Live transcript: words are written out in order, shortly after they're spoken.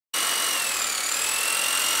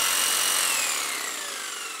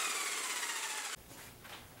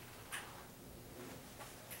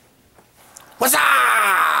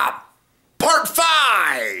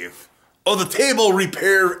of the table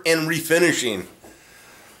repair and refinishing.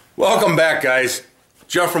 Welcome back, guys.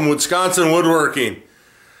 Jeff from Woodsconsin Woodworking.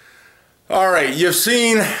 Alright, you've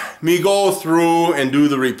seen me go through and do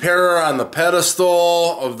the repair on the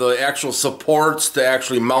pedestal of the actual supports to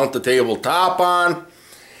actually mount the tabletop on.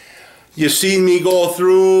 You've seen me go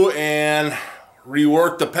through and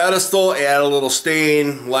rework the pedestal, add a little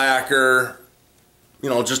stain, lacquer, you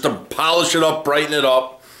know, just to polish it up, brighten it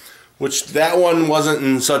up, which that one wasn't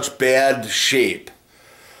in such bad shape.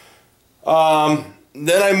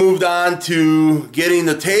 Then I moved on to getting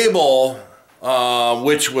the table,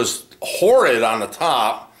 which was horrid on the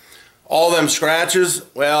top. All them scratches,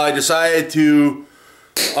 well, I decided to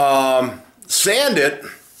sand it.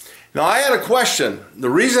 Now I had a question. The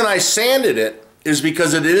reason I sanded it is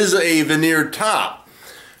because it is a veneered top.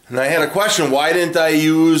 And I had a question, why didn't I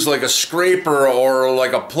use like a scraper or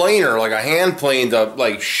like a planer, like a hand plane to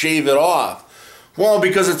like shave it off? Well,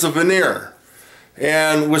 because it's a veneer.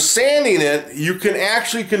 And with sanding it, you can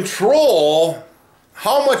actually control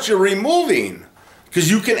how much you're removing,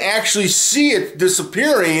 because you can actually see it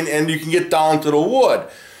disappearing and you can get down to the wood.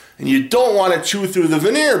 And you don't want to chew through the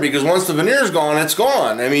veneer, because once the veneer's gone, it's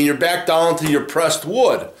gone. I mean, you're back down to your pressed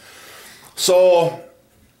wood. So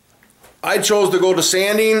I chose to go to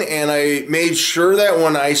sanding, and I made sure that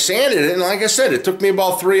when I sanded it, and like I said, it took me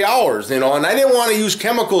about 3 hours, you know, and I didn't want to use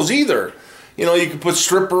chemicals either. You know, you could put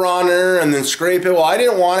stripper on there and then scrape it. Well, I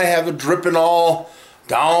didn't want to have it dripping all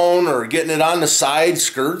down or getting it on the side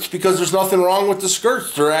skirts, because there's nothing wrong with the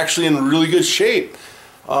skirts. They're actually in really good shape.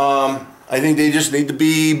 I think they just need to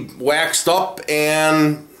be waxed up,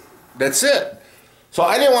 and that's it. So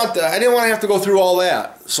I didn't want to have to go through all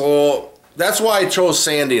that. So that's why I chose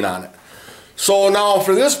sanding on it. So now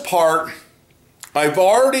for this part, I've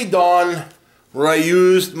already done where I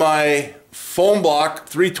used my foam block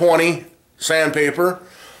 320 sandpaper.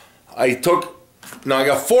 Now I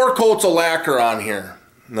got 4 coats of lacquer on here.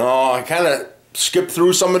 No, I kind of skipped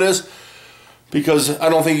through some of this because I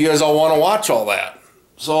don't think you guys all want to watch all that.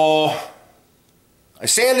 So I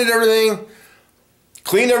sanded everything,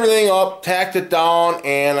 cleaned everything up, tacked it down,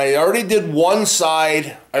 and I already did one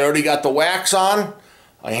side. I already got the wax on.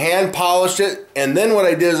 I hand polished it, and then what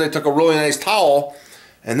I did is I took a really nice towel,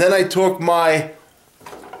 and then I took my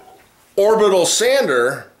orbital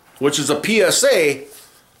sander, which is a PSA,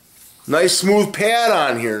 nice smooth pad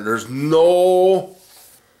on here. There's no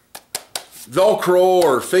Velcro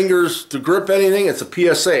or fingers to grip anything. It's a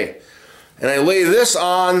PSA. And I lay this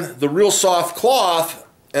on the real soft cloth,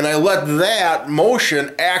 and I let that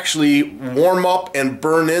motion actually warm up and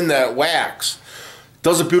burn in that wax.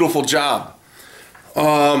 Does a beautiful job.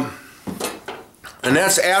 And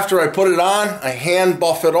that's after I put it on. I hand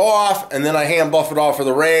buff it off, and then I hand buff it off with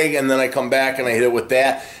a rag, and then I come back and I hit it with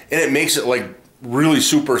that, and it makes it like really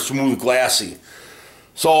super smooth, glassy.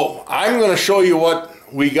 So I'm going to show you what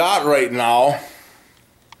we got right now.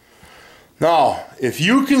 Now, if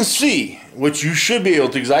you can see, which you should be able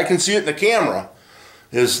to, because I can see it in the camera,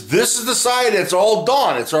 is this is the side that's all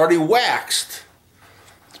done. It's already waxed.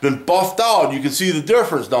 It's been buffed out. You can see the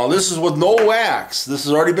difference. Now, this is with no wax. This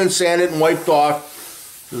has already been sanded and wiped off.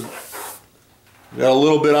 Got a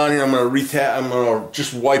little bit on here. I'm going to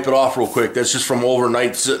just wipe it off real quick. That's just from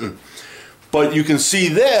overnight sitting. But you can see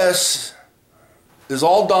this is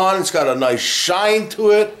all done. It's got a nice shine to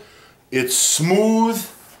it. It's smooth.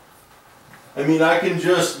 I mean, I can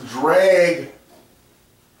just drag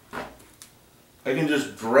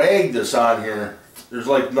this on here. There's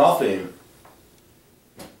like nothing.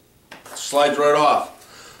 It slides right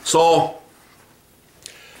off. So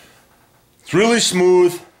it's really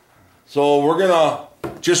smooth. So we're gonna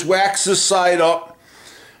just wax this side up.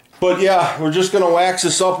 But yeah, we're just gonna wax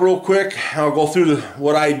this up real quick. I'll go through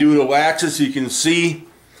what I do to wax it so you can see.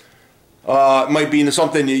 It might be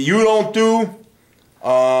something that you don't do.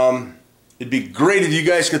 It'd be great if you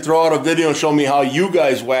guys could throw out a video and show me how you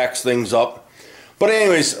guys wax things up. But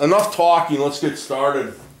anyways, enough talking. Let's get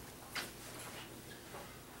started.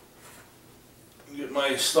 Get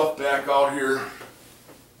my stuff back out here.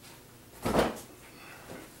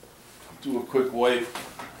 Do a quick wipe.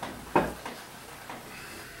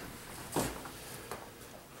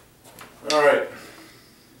 Alright.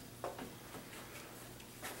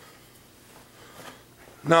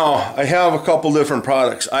 Now, I have a couple different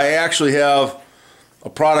products. I actually have a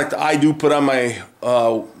product I do put on my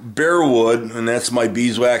bare wood, and that's my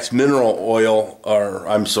beeswax mineral oil, or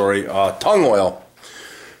I'm sorry, tongue oil.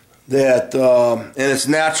 That and it's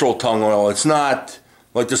natural tongue oil. It's not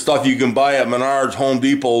like the stuff you can buy at Menards, Home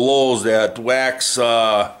Depot, Lowe's, that wax,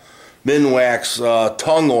 Minwax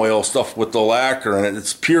tongue oil stuff with the lacquer in it.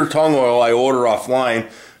 It's pure tongue oil I order offline.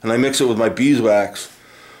 and I mix it with my beeswax.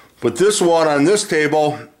 But this one on this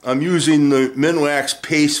table, I'm using the Minwax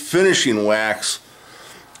Paste Finishing Wax.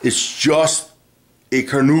 It's just a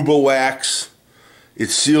carnauba wax. It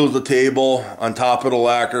seals the table on top of the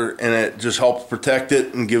lacquer, and it just helps protect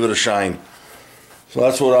it and give it a shine. So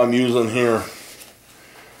that's what I'm using here.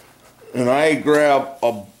 And I grab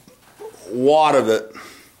a wad of it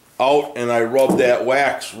out and I rub that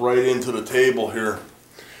wax right into the table here.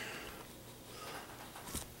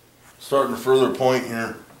 Starting to further point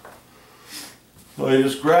here. So you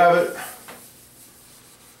just grab it.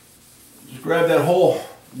 Just grab that whole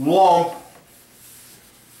lump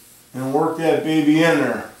and work that baby in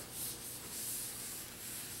there.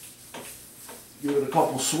 Give it a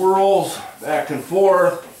couple swirls back and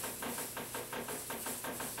forth.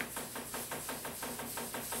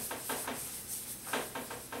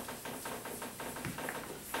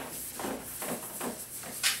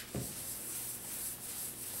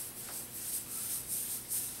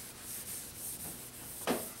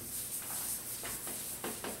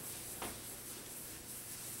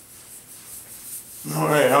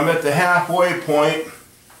 Alright, I'm at the halfway point.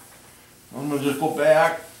 I'm going to just go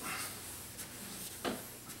back.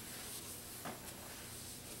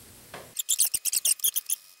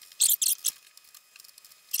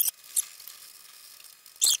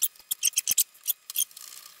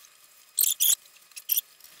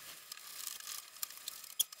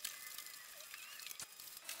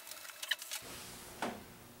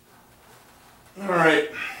 Alright,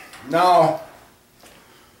 now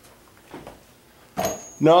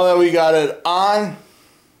that we got it on,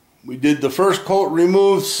 we did the first coat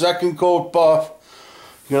remove, second coat buff.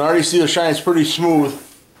 You can already see the shine's pretty smooth,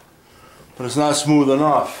 but it's not smooth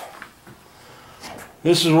enough.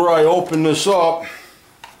 This is where I open this up,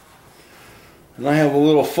 and I have a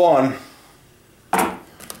little fun by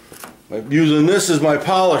using this as my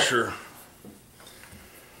polisher.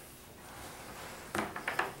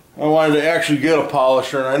 I wanted to actually get a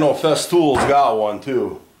polisher, and I know Festool's got one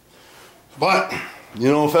too. But,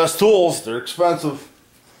 you know, Festool's, they're expensive.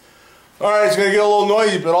 Alright, it's going to get a little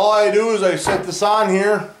noisy, but all I do is I set this on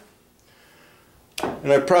here,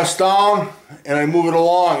 and I press down, and I move it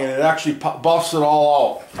along, and it actually buffs it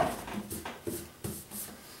all out.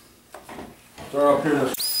 Start up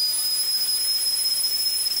here.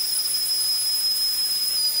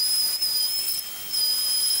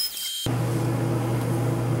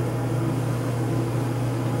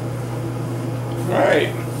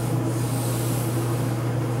 Alright.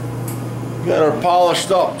 Got her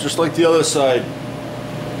polished up just like the other side.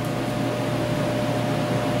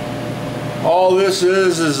 All this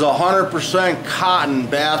is 100% cotton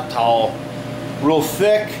bath towel. Real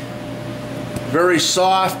thick, very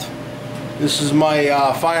soft. This is my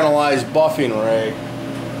finalized buffing rag.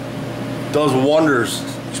 Does wonders,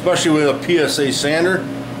 especially with a PSA sander.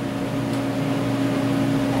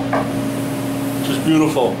 Just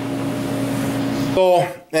beautiful. So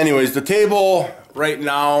anyways, the table right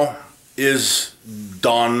now is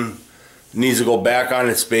done. It needs to go back on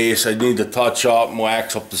its base. I need to touch up and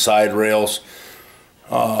wax up the side rails,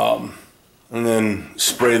 and then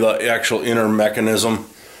spray the actual inner mechanism.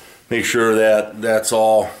 Make sure that that's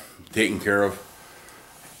all taken care of,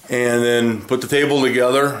 and then put the table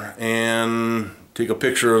together and take a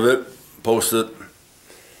picture of it, post it.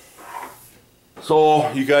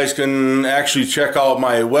 So you guys can actually check out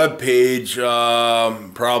my webpage.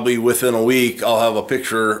 Probably within a week I'll have a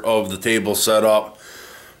picture of the table set up,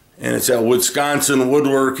 and it's at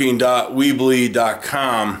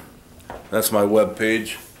Woodsconsin.weebly.com. That's my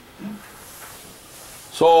webpage.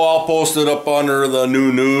 So I'll post it up under the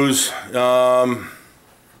new news. I'm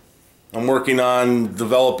working on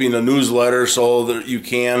developing a newsletter so that you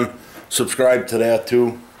can subscribe to that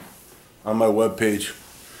too on my webpage.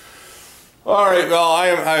 Alright, well,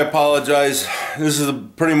 I apologize. This is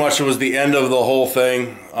pretty much, it was the end of the whole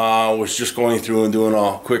thing. Was just going through and doing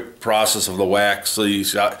a quick process of the wax. So you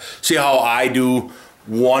see how I do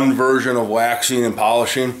one version of waxing and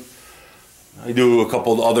polishing. I do a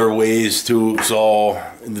couple of other ways too. So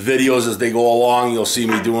in the videos as they go along, you'll see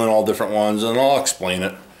me doing all different ones, and I'll explain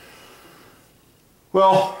it.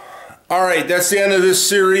 Well, alright, that's the end of this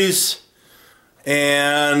series.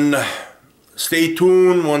 And stay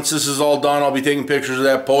tuned. Once this is all done, I'll be taking pictures of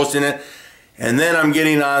that, posting it, and then I'm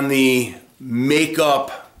getting on the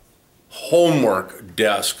makeup homework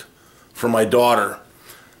desk for my daughter.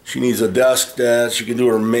 She needs a desk that she can do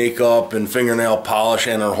her makeup and fingernail polish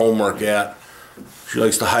and her homework at. She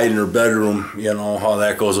likes to hide in her bedroom. You know how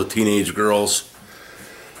that goes with teenage girls.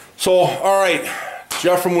 So, alright,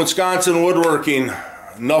 Jeff from Wisconsin Woodworking.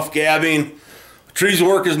 Enough gabbing. Tree's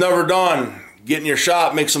work is never done. get in your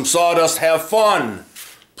shop, make some sawdust, have fun.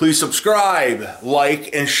 Please subscribe,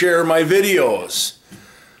 like, and share my videos.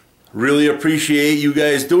 Really appreciate you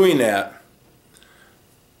guys doing that.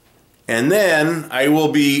 And then I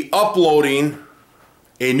will be uploading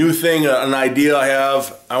a new thing, an idea I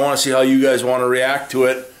have. I want to see how you guys want to react to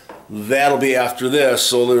it. That'll be after this,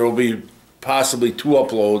 so there will be possibly 2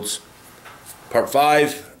 uploads. Part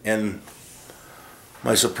 5 and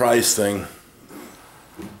my surprise thing.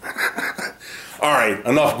 Alright,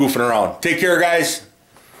 enough goofing around. Take care, guys.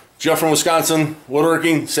 Jeff from Wisconsin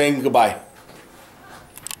Woodworking saying goodbye.